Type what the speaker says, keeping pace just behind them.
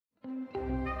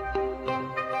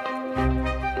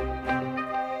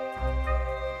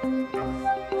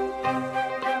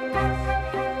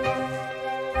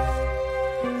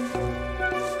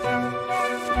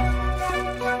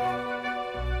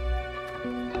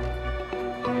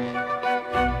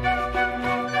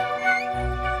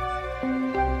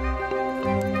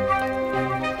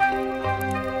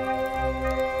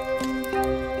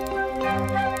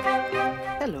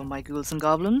Ghouls and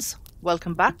Goblins.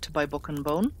 Welcome back to By Book and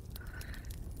Bone.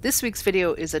 This week's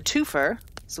video is a twofer,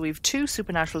 so we have two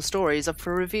supernatural stories up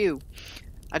for review.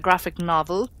 A graphic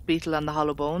novel, Beetle and the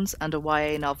Hollowbones, and a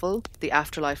YA novel, The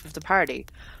Afterlife of the Party.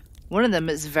 One of them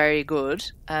is very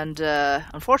good, and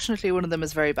unfortunately one of them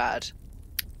is very bad.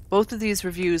 Both of these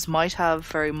reviews might have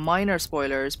very minor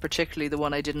spoilers, particularly the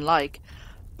one I didn't like,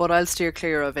 but I'll steer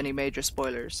clear of any major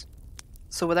spoilers.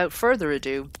 So without further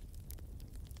ado,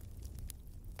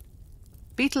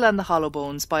 Beetle and the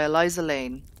Hollowbones by Aliza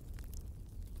Layne.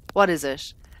 What is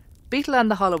it? Beetle and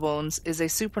the Hollowbones is a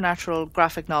supernatural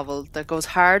graphic novel that goes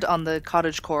hard on the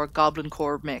cottagecore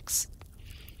goblincore mix.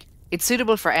 It's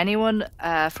suitable for anyone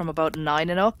from about 9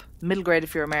 and up, middle grade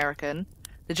if you're American.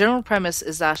 The general premise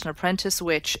is that an apprentice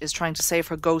witch is trying to save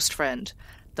her ghost friend.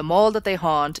 The mall that they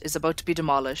haunt is about to be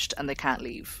demolished and they can't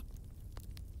leave.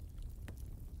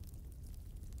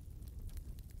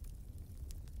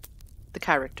 The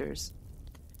characters.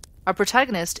 Our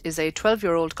protagonist is a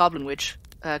 12-year-old goblin witch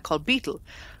called Beetle,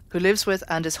 who lives with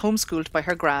and is homeschooled by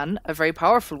her gran, a very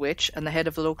powerful witch and the head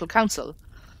of the local council.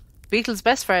 Beetle's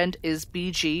best friend is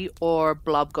BG, or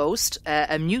Blob Ghost,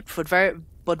 a mute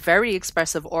but very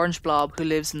expressive orange blob who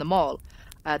lives in the mall.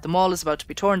 The mall is about to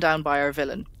be torn down by our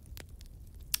villain.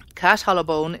 Cat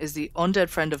Hollowbone is the undead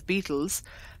friend of Beetle's,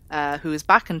 who is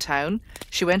back in town.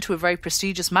 She went to a very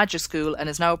prestigious magic school and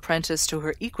is now apprenticed to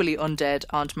her equally undead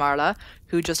Aunt Marla,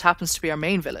 who just happens to be our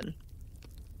main villain.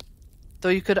 Though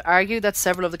you could argue that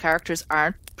several of the characters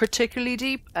aren't particularly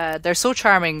deep, they're so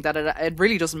charming that it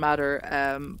really doesn't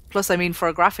matter. Plus, I mean, for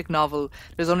a graphic novel,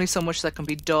 there's only so much that can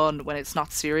be done when it's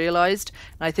not serialized,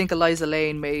 and I think Aliza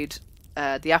Layne made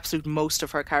the absolute most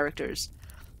of her characters.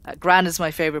 Gran is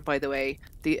my favourite, by the way.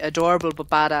 The adorable but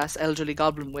badass elderly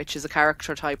goblin witch is a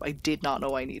character type I did not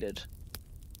know I needed.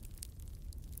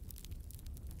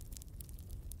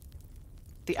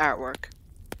 The artwork.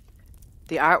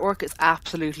 The artwork is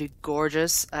absolutely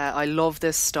gorgeous. I love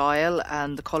this style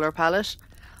and the colour palette.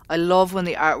 I love when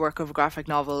the artwork of a graphic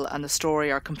novel and the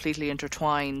story are completely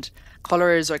intertwined.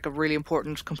 Colour is like a really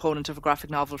important component of a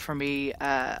graphic novel for me.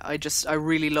 I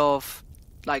really love,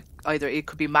 like, either it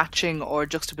could be matching or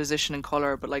juxtaposition in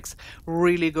colour, but like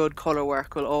really good colour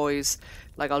work will always,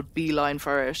 like, I'll beeline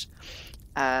for it.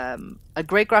 A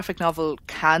great graphic novel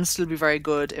can still be very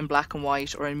good in black and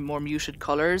white or in more muted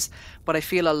colours, but I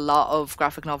feel a lot of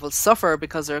graphic novels suffer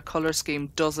because their colour scheme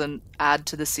doesn't add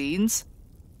to the scenes.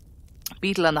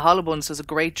 Beetle and the Hollowbones does a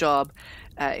great job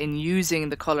in using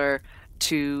the colour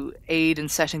to aid in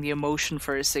setting the emotion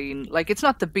for a scene. Like, it's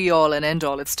not the be-all and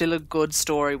end-all, it's still a good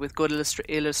story with good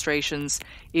illustrations,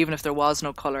 even if there was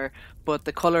no colour, but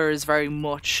the colour is very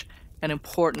much an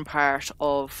important part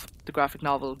of the graphic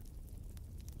novel.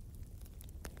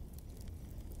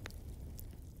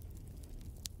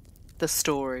 The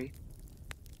story.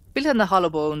 Beetle and the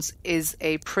Hollowbones is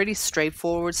a pretty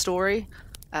straightforward story.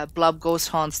 Blob Ghost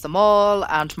haunts the mall,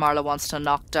 Aunt Marla wants to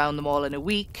knock down the mall in a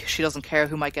week. She doesn't care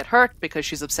who might get hurt because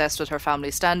she's obsessed with her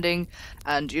family standing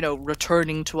and,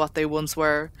 returning to what they once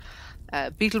were.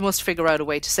 Beetle must figure out a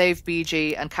way to save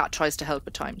BG, and Cat tries to help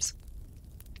at times.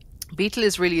 Beetle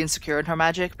is really insecure in her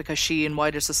magic because she and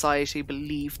wider society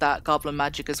believe that goblin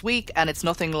magic is weak, and it's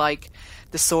nothing like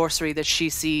the sorcery that she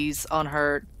sees on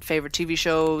her favourite TV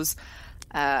shows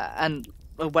and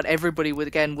what everybody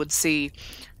would see.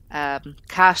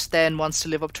 Kat then wants to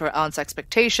live up to her aunt's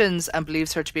expectations and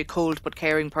believes her to be a cold but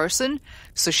caring person,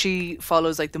 so she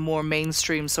follows like the more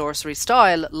mainstream sorcery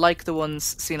style, like the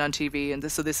ones seen on TV, and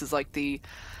this is like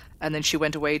and then she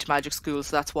went away to magic school,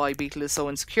 so that's why Beetle is so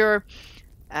insecure.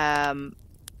 Kat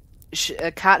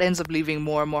ends up leaving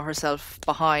more and more herself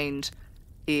behind.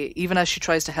 Even as she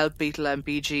tries to help Beetle and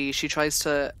BG, she tries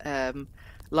to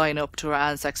line up to her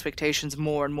aunt's expectations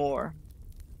more and more.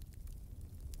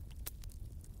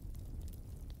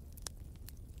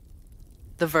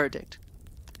 The verdict.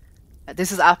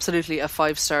 This is absolutely a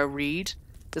 5-star read.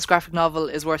 This graphic novel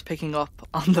is worth picking up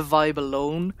on the vibe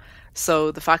alone.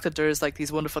 So the fact that there's like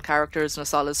these wonderful characters and a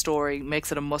solid story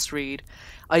makes it a must read.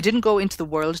 I didn't go into the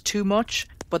world too much,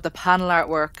 but the panel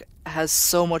artwork has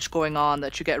so much going on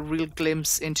that you get a real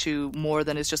glimpse into more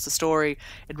than is just a story.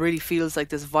 It really feels like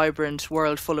this vibrant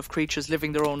world full of creatures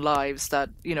living their own lives that,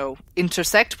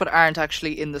 intersect but aren't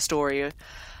actually in the story.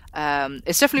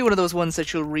 It's definitely one of those ones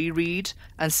that you'll reread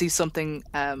and see something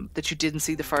that you didn't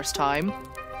see the first time.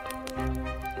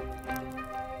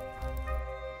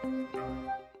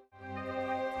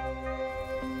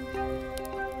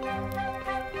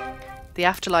 The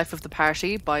Afterlife of the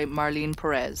Party by Marlene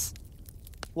Perez.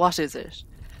 What is it?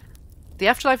 The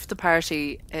Afterlife of the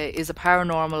Party is a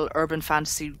paranormal urban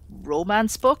fantasy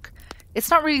romance book. It's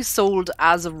not really sold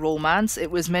as a romance.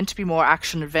 It was meant to be more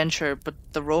action adventure, but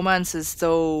the romance is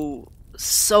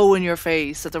so in your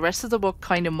face that the rest of the book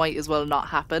kind of might as well not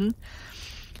happen.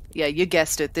 Yeah, you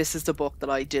guessed it. This is the book that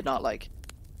I did not like.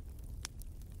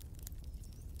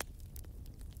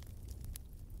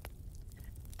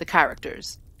 The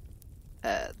characters.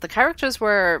 The characters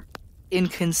were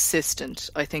inconsistent,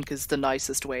 I think is the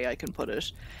nicest way I can put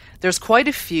it. There's quite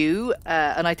a few,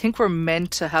 and I think we're meant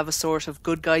to have a sort of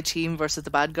good guy team versus the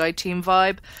bad guy team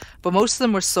vibe, but most of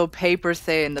them were so paper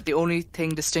thin that the only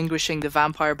thing distinguishing the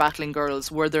vampire battling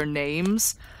girls were their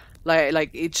names.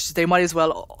 They might as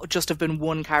well just have been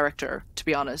one character, to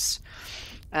be honest.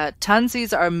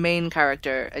 Tansy's our main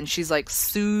character, and she's like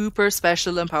super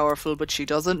special and powerful, but she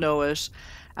doesn't know it.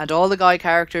 And all the guy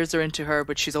characters are into her,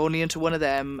 but she's only into one of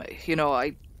them. You know,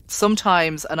 I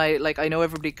sometimes, and I know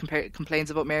everybody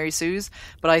complains about Mary Sue's,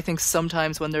 but I think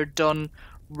sometimes when they're done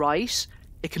right,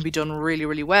 it can be done really,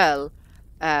 really well.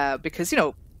 Because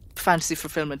fantasy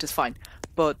fulfillment is fine,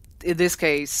 but in this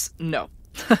case, no.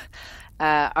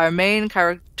 Our main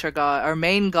character guy, our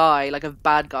main guy, like a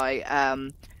bad guy,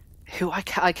 who I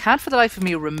can't for the life of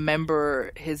me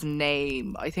remember his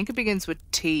name. I think it begins with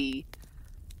T.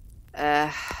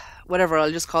 Whatever,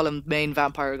 I'll just call him main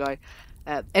vampire guy.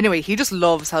 Anyway, he just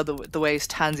loves how the way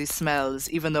Tansy smells,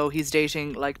 even though he's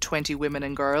dating like 20 women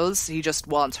and girls. He just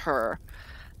wants her.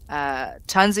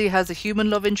 Tansy has a human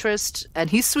love interest, and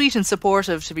he's sweet and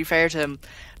supportive, to be fair to him,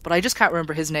 but I just can't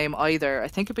remember his name either. I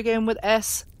think it began with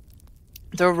S.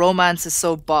 Their romance is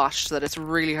so botched that it's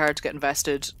really hard to get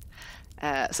invested.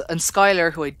 And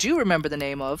Skylar, who I do remember the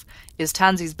name of, is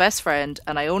Tansy's best friend,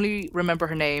 and I only remember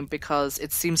her name because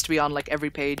it seems to be on like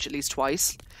every page at least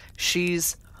twice.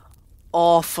 She's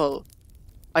awful.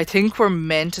 I think we're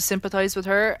meant to sympathize with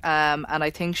her, and I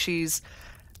think she's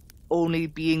only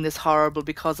being this horrible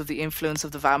because of the influence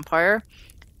of the vampire.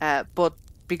 But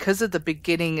because of the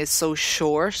beginning is so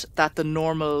short that the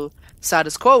normal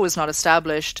status quo is not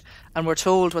established, and we're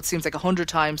told what seems like 100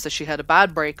 times that she had a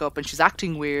bad breakup and she's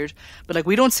acting weird, but like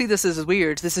we don't see this as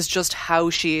weird. This is just how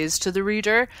she is to the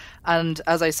reader. And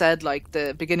as I said, like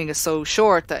the beginning is so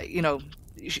short that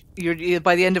you're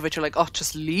by the end of it you're like, oh,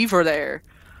 just leave her there.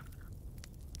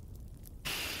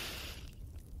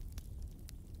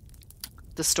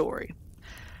 The story.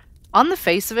 On the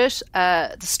face of it,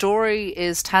 the story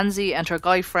is Tansy and her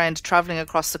guy friend travelling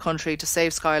across the country to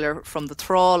save Skylar from the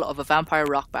thrall of a vampire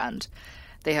rock band.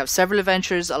 They have several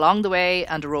adventures along the way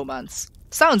and a romance.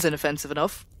 Sounds inoffensive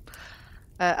enough.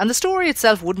 And the story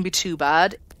itself wouldn't be too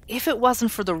bad if it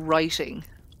wasn't for the writing.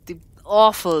 The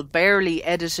awful, barely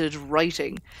edited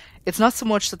writing. It's not so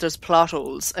much that there's plot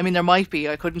holes. I mean, there might be.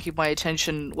 I couldn't keep my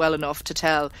attention well enough to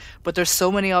tell. But there's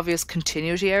so many obvious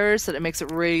continuity errors that it makes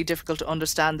it really difficult to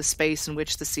understand the space in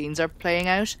which the scenes are playing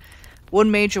out.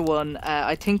 One major one,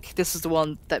 I think this is the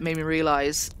one that made me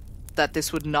realise that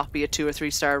this would not be a 2 or 3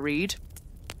 star read,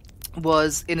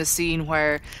 was in a scene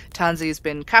where Tansy has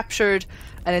been captured,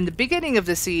 and in the beginning of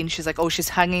the scene she's like, oh, she's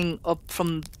hanging up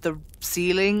from the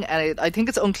ceiling, and I think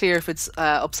it's unclear if it's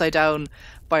upside down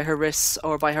by her wrists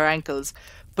or by her ankles,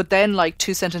 but then like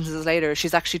 2 sentences later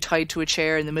she's actually tied to a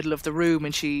chair in the middle of the room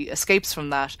and she escapes from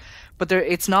that. But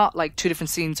it's not like 2 different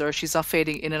scenes, or she's not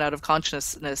fading in and out of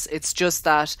consciousness. It's just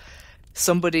that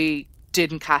somebody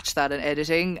didn't catch that in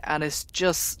editing, and it's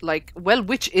just like, well,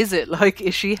 which is it? Like,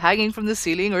 is she hanging from the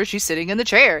ceiling or is she sitting in the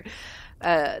chair?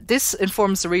 This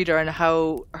informs the reader on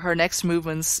how her next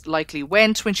movements likely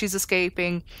went when she's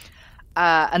escaping.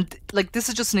 And like, this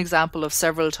is just an example of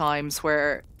several times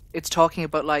where it's talking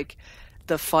about like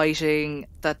the fighting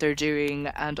that they're doing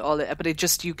and all that, but it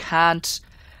just, you can't,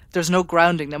 there's no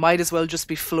grounding. They might as well just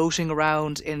be floating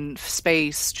around in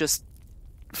space, just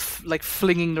like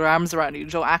flinging their arms around. You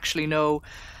don't actually know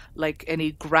like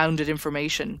any grounded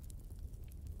information.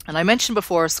 And I mentioned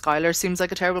before, Skylar seems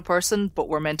like a terrible person, but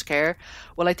we're meant to care.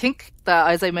 Well, I think that,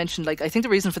 as I mentioned, like, I think the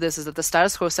reason for this is that the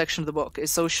status quo section of the book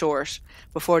is so short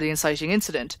before the inciting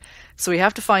incident. So we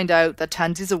have to find out that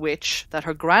Tansy's a witch, that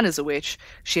her gran is a witch,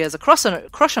 she has a crush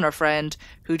on her friend,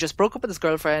 who just broke up with his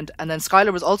girlfriend, and then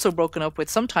Skylar was also broken up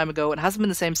with some time ago and hasn't been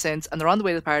the same since, and they're on the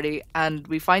way to the party, and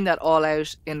we find that all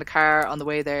out in the car on the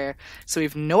way there. So we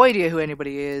have no idea who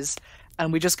anybody is,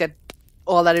 and we just get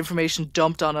all that information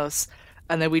dumped on us.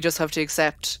 And then we just have to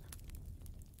accept,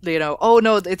 oh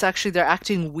no, it's actually, they're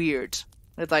acting weird.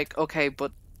 It's like, okay,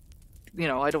 but,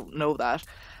 I don't know that.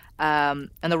 And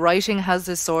the writing has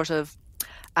this sort of,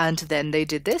 and then they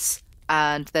did this,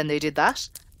 and then they did that,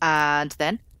 and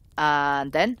then,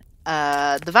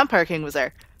 the Vampire King was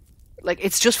there. Like,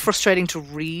 it's just frustrating to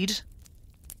read.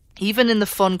 even in the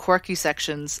fun, quirky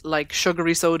sections, like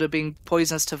sugary soda being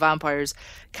poisonous to vampires,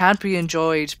 can't be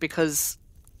enjoyed because,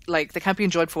 like, they can't be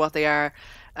enjoyed for what they are,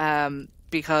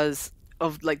 because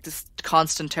of like this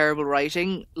constant terrible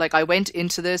writing. Like, I went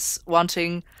into this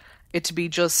wanting it to be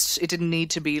just, it didn't need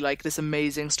to be like this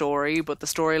amazing story, but the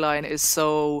storyline is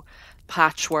so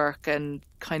patchwork and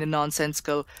kind of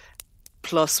nonsensical,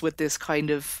 plus with this kind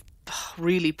of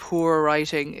really poor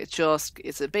writing,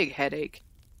 it's a big headache.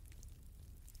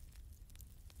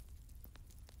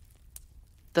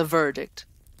 The verdict.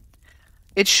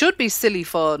 It should be silly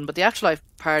fun, but the Afterlife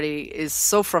Party is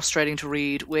so frustrating to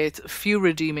read with few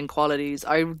redeeming qualities.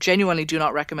 I genuinely do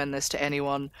not recommend this to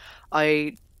anyone.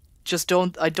 I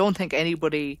I don't think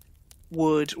anybody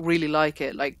would really like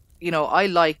it. Like, I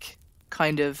like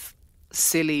kind of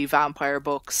silly vampire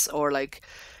books, or like,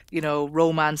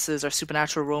 romances or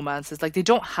supernatural romances. Like, they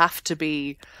don't have to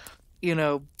be,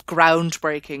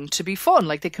 groundbreaking to be fun.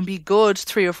 Like, they can be good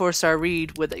 3 or 4 star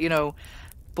read with,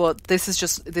 but this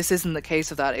isn't the case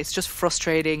of that. It's just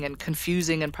frustrating and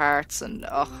confusing in parts, and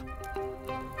ugh.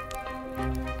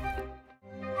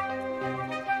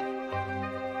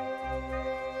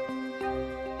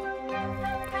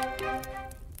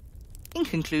 In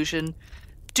conclusion,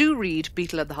 do read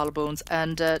Beetle the Hollowbones,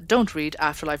 and don't read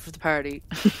Afterlife of the Party.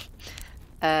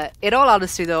 In all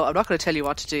honesty, though, I'm not going to tell you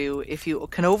what to do. If you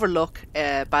can overlook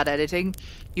bad editing,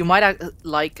 you might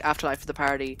like Afterlife of the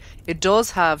Party. It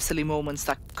does have silly moments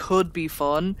that could be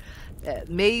fun.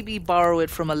 Maybe borrow it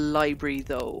from a library,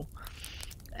 though.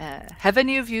 Have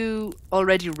any of you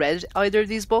already read either of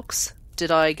these books? Did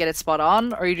I get it spot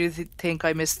on, or do you think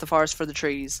I missed the forest for the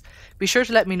trees? Be sure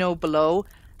to let me know below,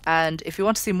 and if you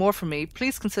want to see more from me,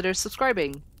 please consider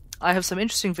subscribing. I have some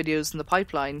interesting videos in the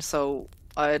pipeline, so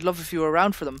I'd love if you were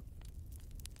around for them.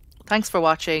 Thanks for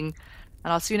watching,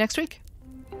 and I'll see you next week.